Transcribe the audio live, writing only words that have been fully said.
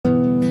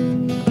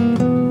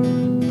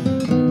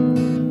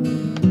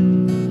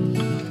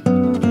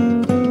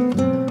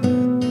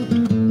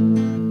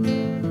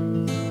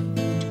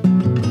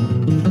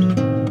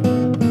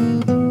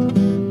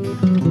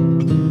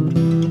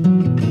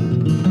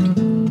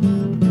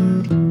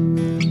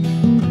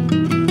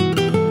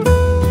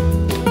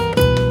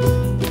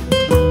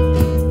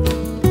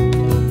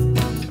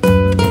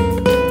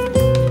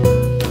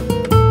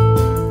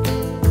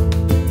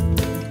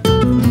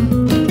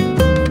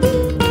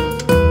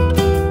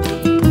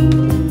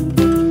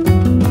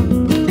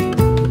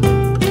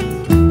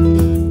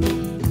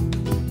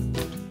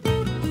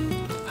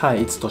Hi,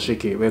 it's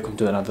Toshiki. Welcome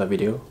to another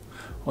video.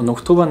 On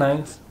October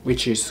 9th,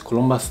 which is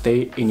Columbus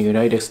Day in the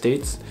United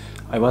States,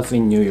 I was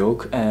in New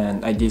York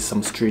and I did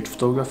some street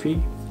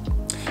photography.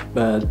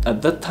 But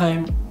at that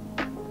time,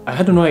 I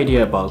had no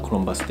idea about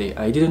Columbus Day.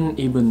 I didn't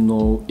even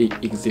know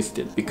it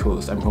existed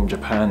because I'm from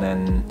Japan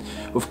and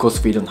of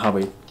course we don't have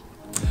it.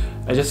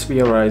 I just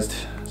realized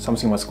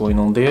something was going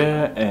on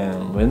there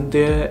and went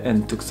there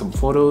and took some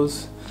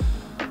photos.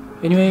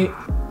 Anyway,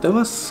 that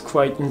was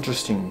quite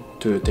interesting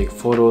to take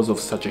photos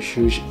of such a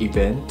huge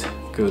event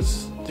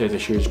because there's a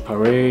huge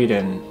parade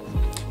and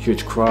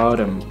huge crowd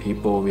and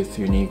people with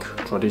unique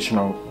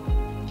traditional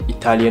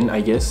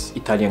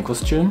Italian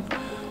costume.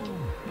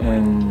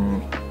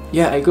 And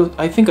yeah,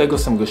 I think I got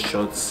some good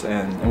shots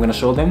and I'm gonna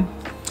show them.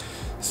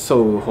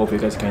 So hope you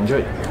guys can enjoy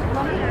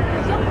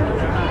it.